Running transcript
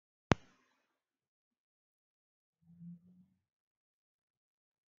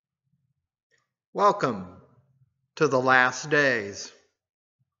Welcome to the last days.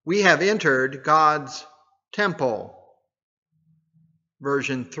 We have entered God's temple,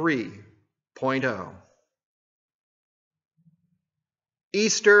 version 3.0.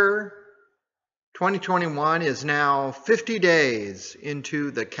 Easter 2021 is now 50 days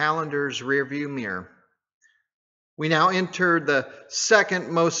into the calendar's rearview mirror. We now enter the second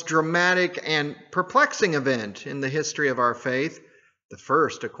most dramatic and perplexing event in the history of our faith. The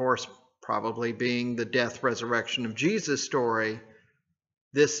first, of course, probably being the death, resurrection of Jesus story.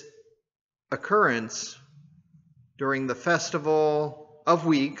 This occurrence during the Festival of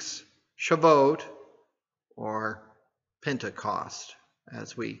Weeks, Shavuot, or Pentecost,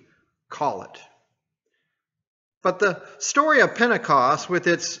 as we call it. But the story of Pentecost, with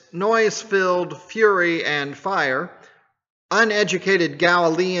its noise-filled fury and fire, uneducated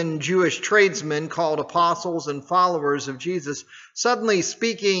Galilean Jewish tradesmen called apostles and followers of Jesus, suddenly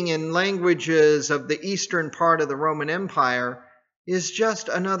speaking in languages of the eastern part of the Roman Empire, is just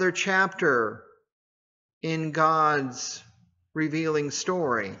another chapter in God's revealing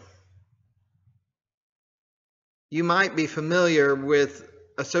story. You might be familiar with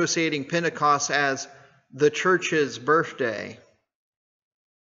associating Pentecost as the church's birthday.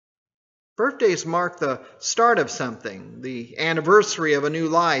 Birthdays mark the start of something, the anniversary of a new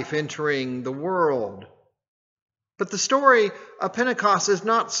life entering the world. But the story of Pentecost is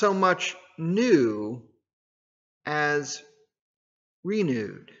not so much new as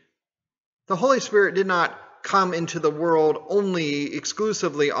renewed. The Holy Spirit did not come into the world only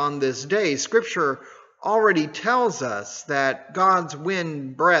exclusively on this day. Scripture already tells us that God's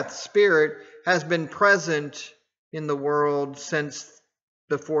wind, breath, spirit has been present in the world since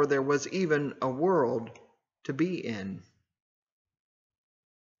before there was even a world to be in.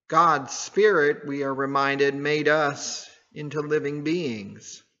 God's Spirit, we are reminded, made us into living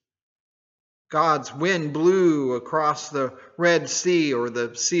beings. God's wind blew across the Red Sea, or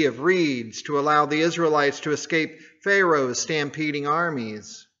the Sea of Reeds, to allow the Israelites to escape Pharaoh's stampeding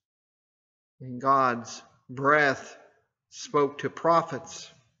armies. And God's breath spoke to prophets,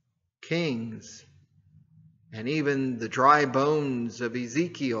 kings, and even the dry bones of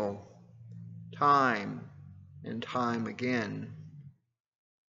Ezekiel, time and time again.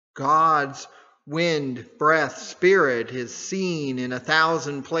 God's wind, breath, spirit is seen in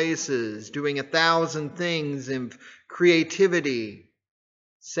 1,000 places, doing 1,000 things in creativity,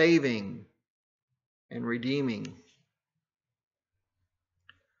 saving, and redeeming.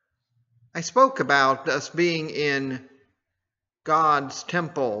 I spoke about us being in God's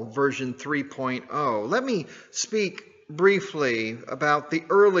Temple, version 3.0. Let me speak briefly about the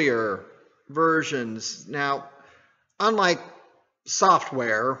earlier versions. Now, unlike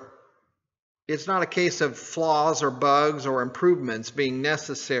software, it's not a case of flaws or bugs or improvements being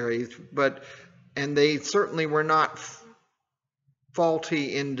necessary, and they certainly were not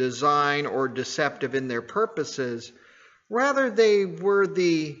faulty in design or deceptive in their purposes. Rather, they were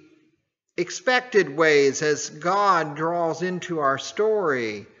the expected ways as God draws into our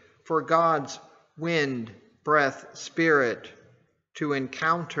story for God's wind, breath, spirit to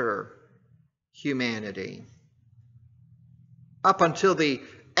encounter humanity. Up until the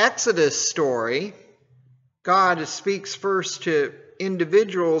Exodus story, God speaks first to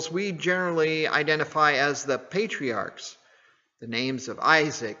individuals we generally identify as the Patriarchs, the names of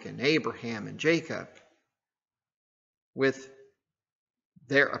Isaac and Abraham and Jacob, with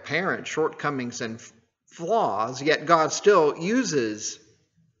their apparent shortcomings and flaws, yet God still uses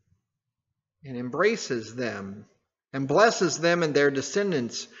and embraces them and blesses them and their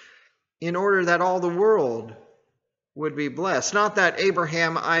descendants in order that all the world would be blessed. Not that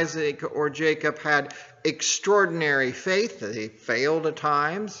Abraham, Isaac, or Jacob had extraordinary faith. They failed at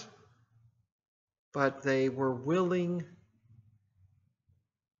times, but they were willing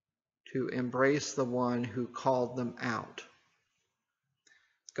to embrace the one who called them out.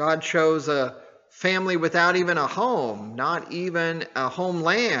 God chose a family without even a home, not even a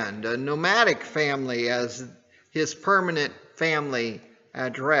homeland, a nomadic family as his permanent family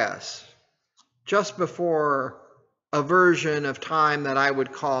address, just before a version of time that I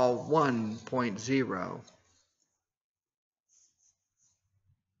would call 1.0.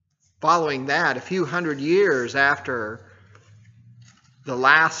 Following that, a few hundred years after the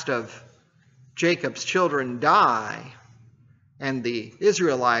last of Jacob's children die, and the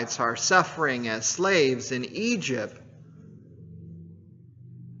Israelites are suffering as slaves in Egypt,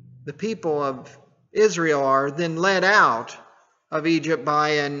 the people of Israel are then led out of Egypt by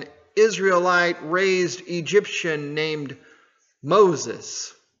an Israelite-raised Egyptian named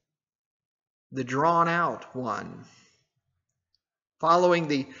Moses, the drawn-out one. Following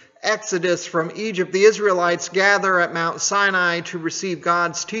the Exodus from Egypt, the Israelites gather at Mount Sinai to receive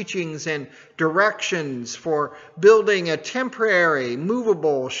God's teachings and directions for building a temporary,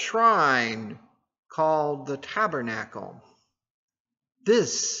 movable shrine called the Tabernacle.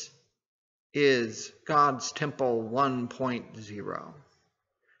 This is God's Temple 1.0.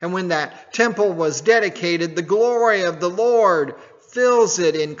 And when that temple was dedicated, the glory of the Lord fills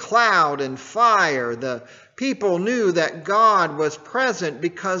it in cloud and fire. The people knew that God was present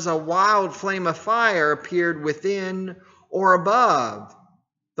because a wild flame of fire appeared within or above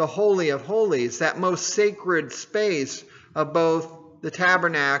the Holy of Holies, that most sacred space of both the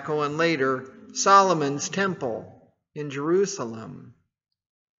tabernacle and later Solomon's temple in Jerusalem.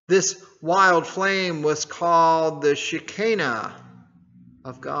 This wild flame was called the shekinah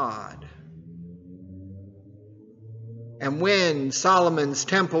of God. And when Solomon's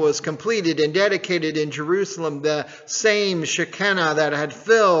temple was completed and dedicated in Jerusalem, the same shekinah that had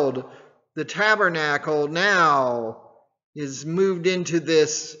filled the tabernacle now is moved into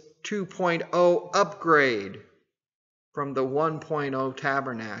this 2.0 upgrade from the 1.0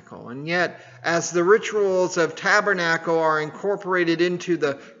 tabernacle. And yet, as the rituals of tabernacle are incorporated into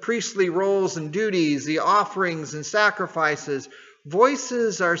the priestly roles and duties, the offerings and sacrifices,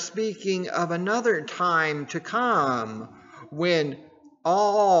 voices are speaking of another time to come when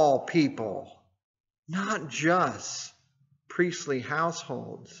all people, not just priestly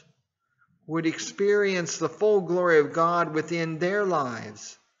households, would experience the full glory of God within their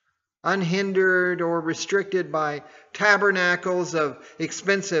lives, unhindered or restricted by tabernacles of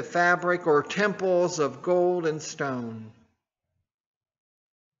expensive fabric or temples of gold and stone.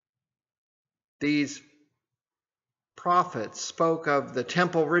 These prophets spoke of the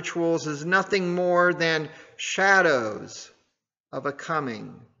temple rituals as nothing more than shadows of a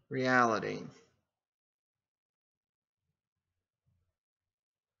coming reality.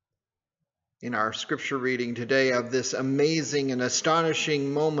 In our scripture reading today of this amazing and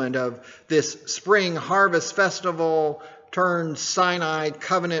astonishing moment of this spring harvest festival turned Sinai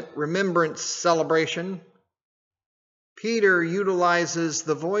covenant remembrance celebration, Peter utilizes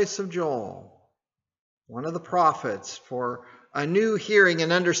the voice of Joel, one of the prophets, for a new hearing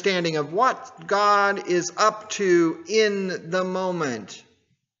and understanding of what God is up to in the moment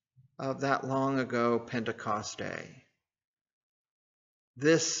of that long ago Pentecost day.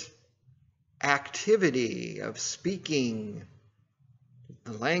 This activity of speaking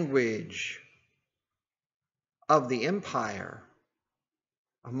the language of the empire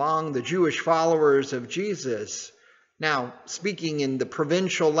among the Jewish followers of Jesus, now speaking in the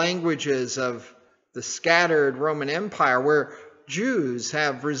provincial languages of the scattered Roman Empire where Jews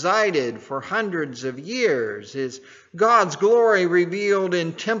have resided for hundreds of years, is God's glory revealed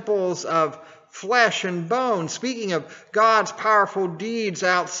in temples of flesh and bone, speaking of God's powerful deeds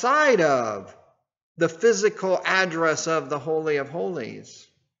outside of the physical address of the Holy of Holies,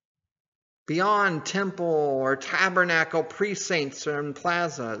 beyond temple or tabernacle precincts and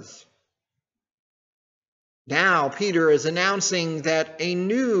plazas. Now Peter is announcing that a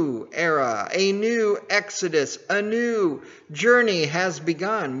new era, a new exodus, a new journey has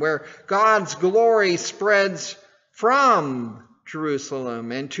begun where God's glory spreads from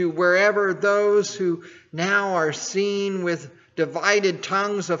Jerusalem and to wherever those who now are seen with divided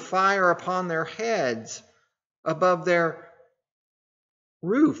tongues of fire upon their heads, above their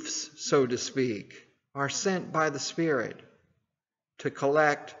roofs, so to speak, are sent by the Spirit to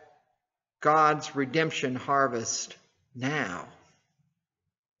collect God's redemption harvest now.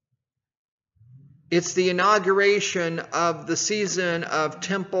 It's the inauguration of the season of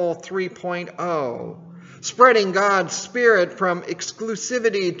Temple 3.0, spreading God's Spirit from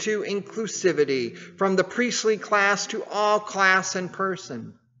exclusivity to inclusivity, from the priestly class to all class and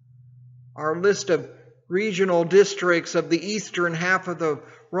person. Our list of regional districts of the eastern half of the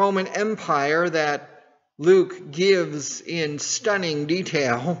Roman Empire that Luke gives in stunning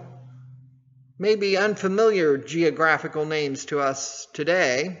detail may be unfamiliar geographical names to us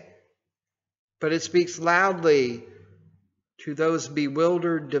today, but it speaks loudly to those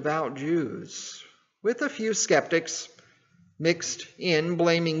bewildered devout Jews, with a few skeptics mixed in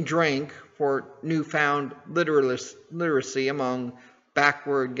blaming drink for newfound literacy among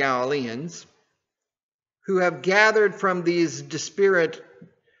backward Galileans, who have gathered from these disparate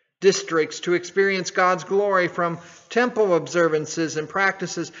districts to experience God's glory from temple observances and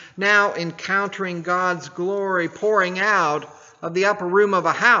practices, now encountering God's glory pouring out of the upper room of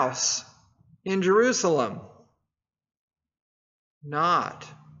a house in Jerusalem, not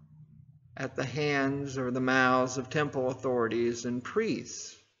at the hands or the mouths of temple authorities and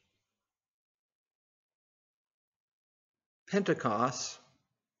priests. Pentecost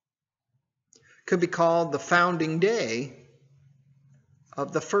could be called the founding day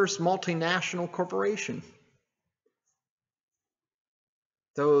of the first multinational corporation.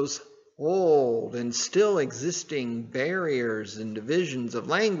 Those old and still existing barriers and divisions of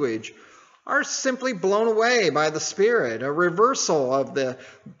language are simply blown away by the Spirit, a reversal of the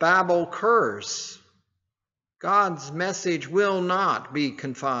Babel curse. God's message will not be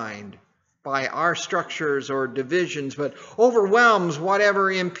confined by our structures or divisions, but overwhelms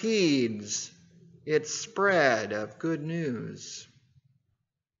whatever impedes its spread of good news.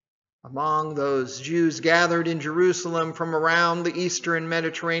 Among those Jews gathered in Jerusalem from around the Eastern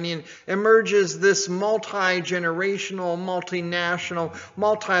Mediterranean emerges this multi-generational, multinational,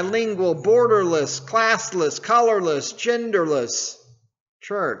 multilingual, borderless, classless, colorless, genderless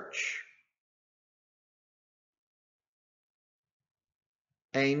church.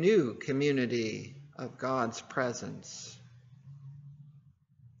 A new community of God's presence.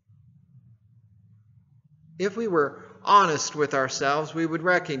 If we were honest with ourselves, we would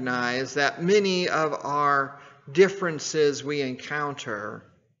recognize that many of our differences we encounter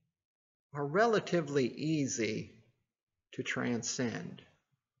are relatively easy to transcend.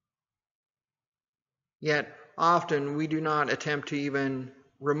 Yet often we do not attempt to even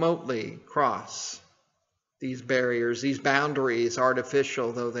remotely cross these barriers, these boundaries,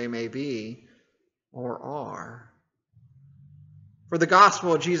 artificial though they may be or are. For the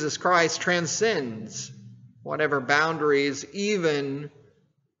gospel of Jesus Christ transcends whatever boundaries even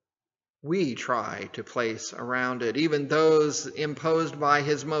we try to place around it, even those imposed by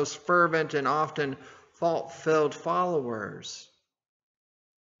his most fervent and often fault-filled followers.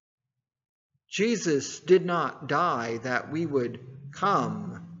 Jesus did not die that we would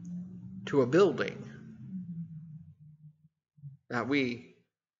come to a building that we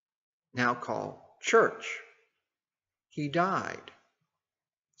now call church. He died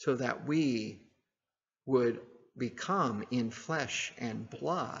so that we would become in flesh and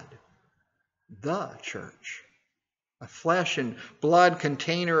blood the church, a flesh and blood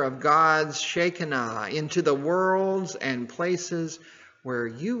container of God's shekinah into the worlds and places where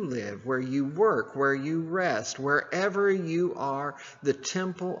you live, where you work, where you rest, wherever you are. The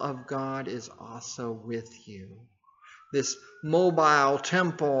temple of God is also with you. This mobile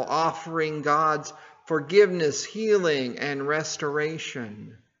temple offering God's forgiveness, healing, and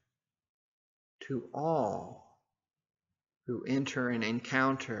restoration to all who enter and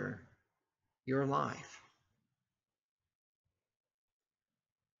encounter your life.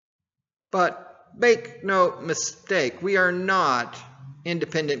 But make no mistake, we are not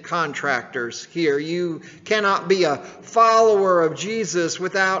independent contractors here. You cannot be a follower of Jesus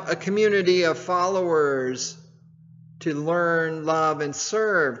without a community of followers to learn, love, and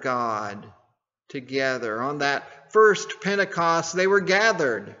serve God together. On that first Pentecost, they were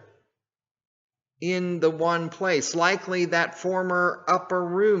gathered in the one place, likely that former upper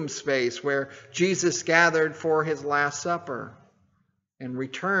room space where Jesus gathered for his Last Supper and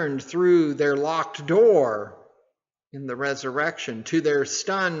returned through their locked door in the resurrection, to their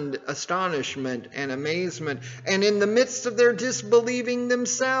stunned astonishment and amazement, and in the midst of their disbelieving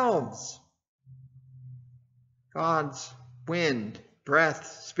themselves. God's wind,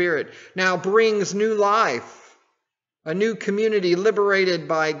 breath, Spirit now brings new life, a new community liberated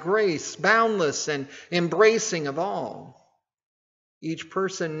by grace, boundless and embracing of all. Each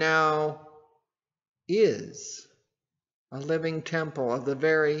person now is a living temple of the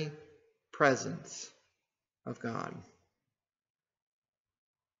very presence of God.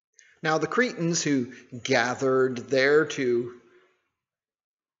 Now the Cretans who gathered there to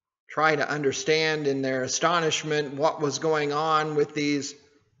try to understand in their astonishment what was going on with these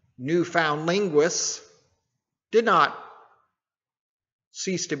newfound linguists did not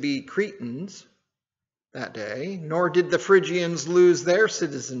cease to be Cretans that day, nor did the Phrygians lose their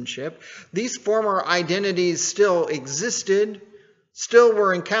citizenship. These former identities still existed, still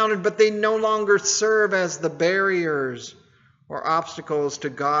were encountered, but they no longer serve as the barriers or obstacles to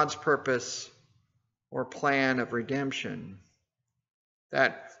God's purpose or plan of redemption.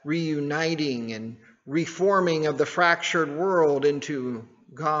 That reuniting and reforming of the fractured world into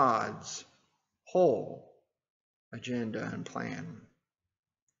God's whole agenda and plan.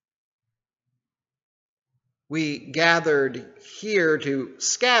 We gathered here to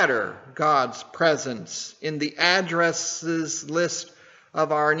scatter God's presence in the addresses list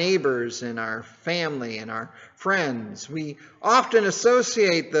of our neighbors and our family and our friends. We often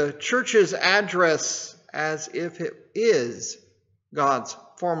associate the church's address as if it is God's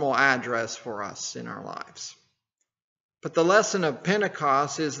formal address for us in our lives. But the lesson of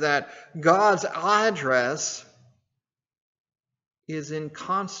Pentecost is that God's address is in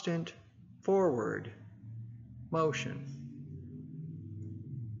constant forward motion.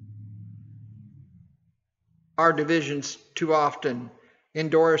 Our divisions too often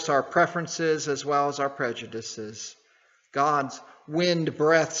endorse our preferences as well as our prejudices. God's wind,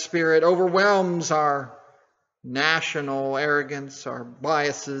 breath, spirit overwhelms our national arrogance, our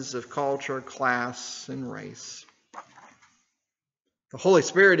biases of culture, class, and race. The Holy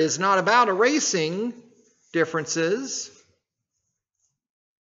Spirit is not about erasing differences,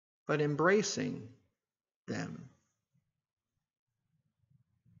 but embracing them.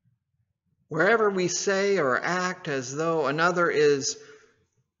 Wherever we say or act as though another is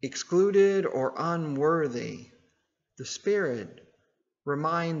excluded or unworthy, the Spirit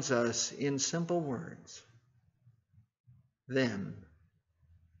reminds us in simple words, them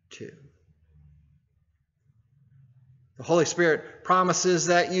too. The Holy Spirit promises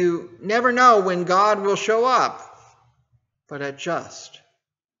that you never know when God will show up, but at just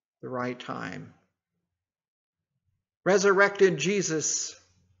the right time. Resurrected Jesus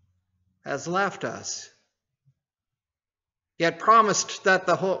has left us, yet promised that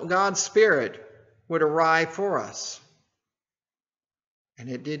God's Spirit would arrive for us. And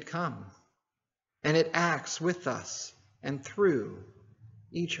it did come, and it acts with us and through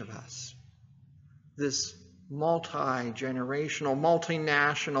each of us. This multi-generational,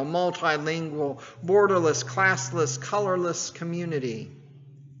 multinational, multilingual, borderless, classless, colorless community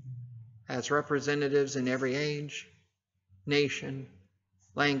has representatives in every age, nation,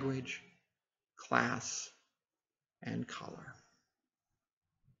 language, class, and color.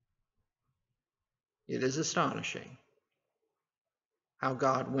 It is astonishing how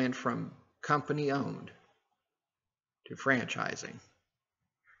God went from company-owned to franchising,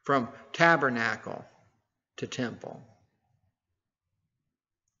 from tabernacle to temple,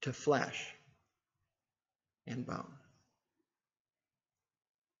 to flesh and bone.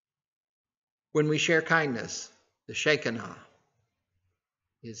 When we share kindness, the shekinah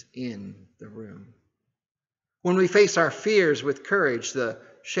is in the room. When we face our fears with courage, the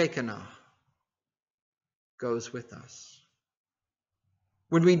shekinah goes with us.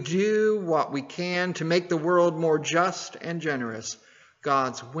 When we do what we can to make the world more just and generous,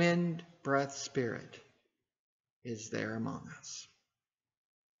 God's wind, breath, spirit is there among us.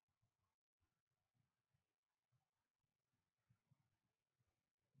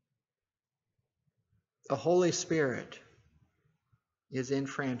 The Holy Spirit is in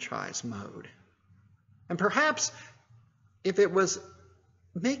franchise mode. And perhaps if it was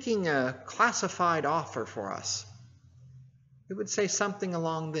making a classified offer for us, it would say something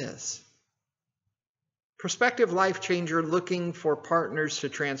along this: prospective life changer looking for partners to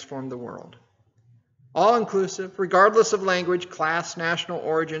transform the world. All inclusive, regardless of language, class, national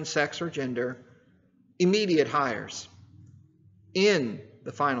origin, sex, or gender. Immediate hires in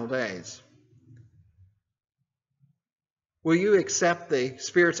the final days. Will you accept the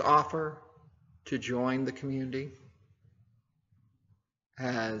Spirit's offer to join the community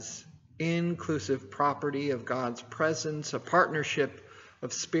as inclusive property of God's presence, a partnership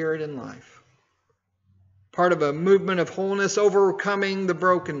of spirit and life, part of a movement of wholeness overcoming the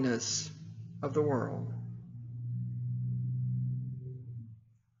brokenness of the world?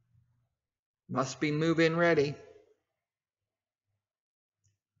 Must be move-in ready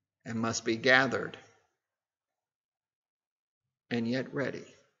and must be gathered and yet ready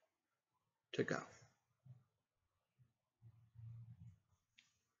to go.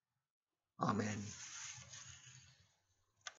 Amen.